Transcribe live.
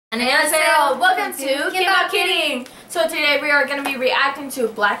Annyeonghaseyo, welcome to Keep Up Kidding! So today we are going to be reacting to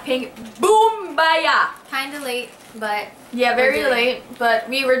Blackpink Boombayah! Kinda late, but... Yeah, very late, but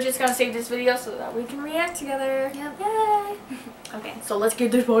we were just going to save this video so that we can react together. Yep. Yay! Okay, so let's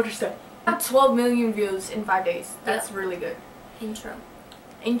get this water started. 12 million views in 5 days. That's really good. Intro.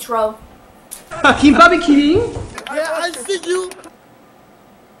 Keep Up Kidding? Yeah, I see you.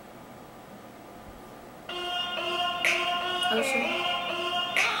 Oh shit.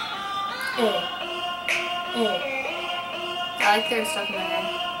 I like their stuff in my hair.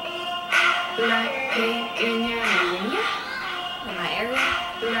 In my area?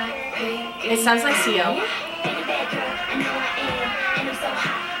 It sounds like CO.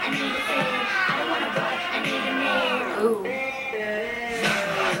 Ooh.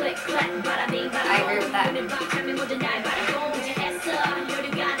 I agree with that.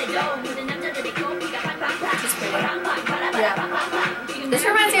 She's pretty. Yeah. This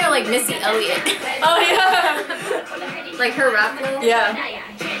reminds me of like Missy Elliott. Oh yeah! Like her rap flow. Yeah.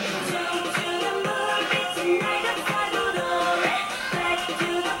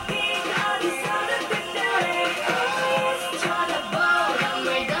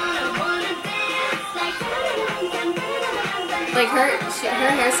 Like her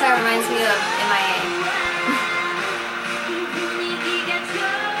hairstyle reminds me of MIA.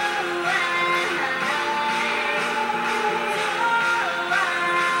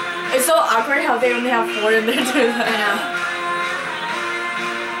 It's so awkward how they only have 4 in there too. I know.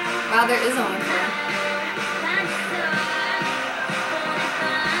 Wow, there is only 4.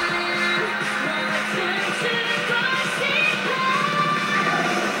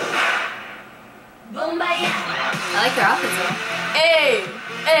 I like their outfits though. Hey!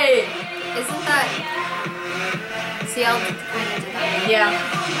 Isn't that... CL kind of did that. Yeah.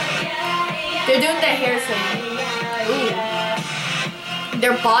 They're doing the hair thing. Ooh.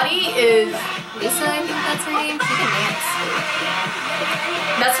 Their body is... Lisa, I think that's her name. She can dance.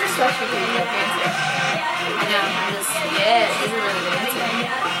 That's her specialty, like dancing. I know, I'm just... Yeah, she's a really good dancer.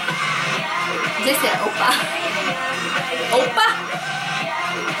 Just said oppa. Oppa?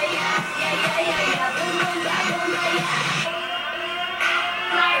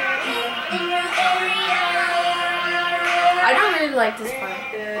 I don't really like this part.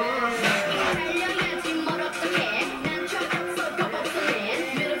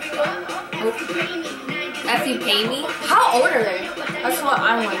 If you pay me, How old are they? That's what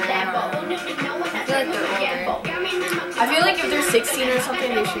I'm wondering. I feel like they're older. I feel like if they're 16 or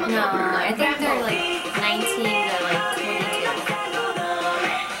something, they should. No, I think they're like 19 to like 22.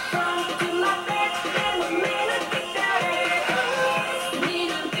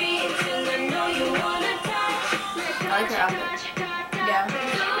 I like their outfit. Yeah.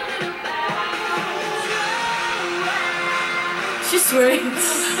 She swings.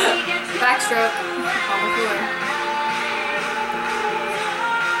 Backstroke on the floor.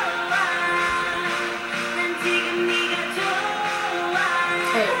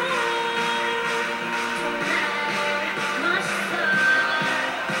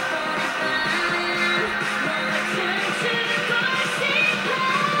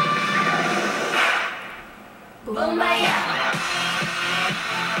 Boombayah.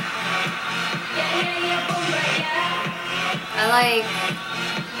 I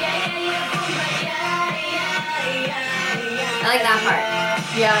like that part.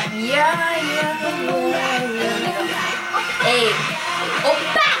 Yeah. And then they go back. Hey.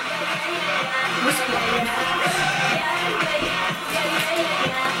 Oppa!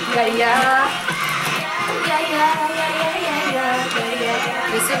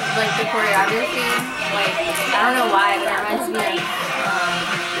 This is like the choreography. Like, I don't know why, but it reminds me of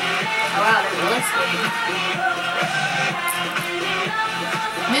oh wow, they're really skating.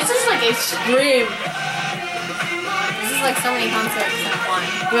 This is like extreme. This is like so many concepts in one.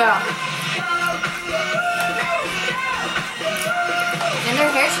 Yeah. And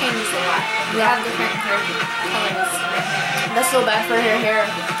their hair changes a lot. They have different hair colors. That's so bad for her hair.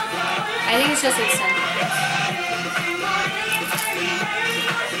 I think it's just extension.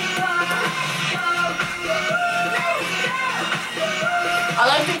 I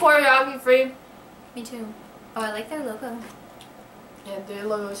like the choreography. Me too. Oh, I like their logo. Yeah, their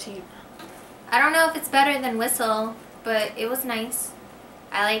logo's heat. I don't know if it's better than Whistle, but it was nice.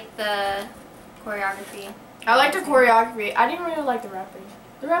 I like the choreography. I like the choreography. I didn't really like the rapping.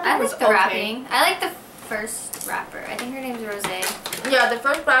 The rapping I was like the okay. rapping. I like the first rapper. I think her name's Rose. Yeah, the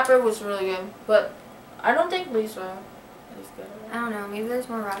first rapper was really good, but I don't think Lisa is good. I don't know. Maybe there's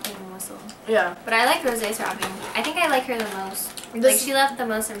more rapping than Whistle. Yeah. But I like Rose's rapping. I think I like her the most. Like, she left the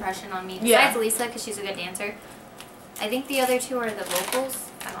most impression on me. Besides Lisa, because she's a good dancer. I think the other two are the vocals.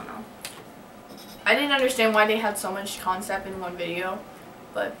 I don't know. I didn't understand why they had so much concept in one video,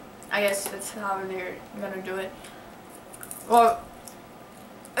 but I guess that's how they're gonna do it. Well,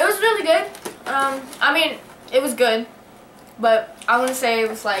 it was really good. I mean, it was good, but I wouldn't say it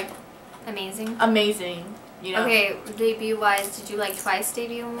was like amazing. You know. Okay, debut wise, did you like Twice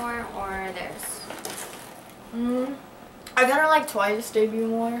debut more or theirs? I kind of like Twice debut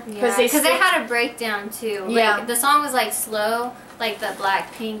more because they had a breakdown too. Yeah, like, the song was like slow, like the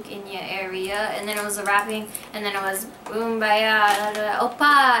Blackpink in your area, and then it was the rapping, and then it was Boombayah,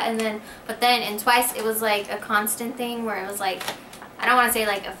 Oppa, and then but then in Twice it was like a constant thing where it was like, I don't want to say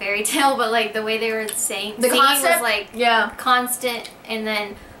like a fairy tale, but like the way they were singing was like constant, and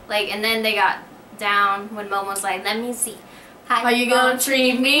then they got down when Momo was like, let me see how you gonna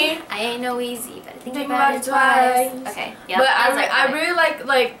treat me. I ain't no easy, but I think about it twice. Okay, yeah. But I really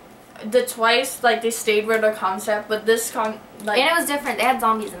like the Twice, like they stayed with the concept, but this and it was different. They had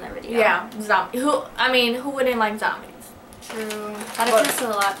zombies in their video. Yeah, zombie. Who wouldn't like zombies? True. That appeals to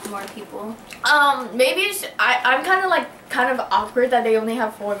a lot more people. Maybe I'm kind of awkward that they only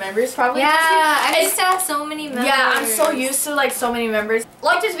have 4 members. Probably. Yeah, I used to have so many members. Yeah, I'm so used to like so many members.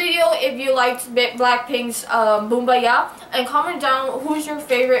 Like this video if you liked Blackpink's Boombayah, and comment down who's your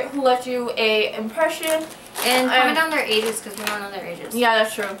favorite, who left you a impression. And comment down their ages because we don't know their ages. Yeah,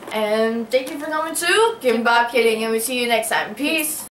 that's true. And thank you for coming to Boombayah Kidding, and we'll see you next time. Peace.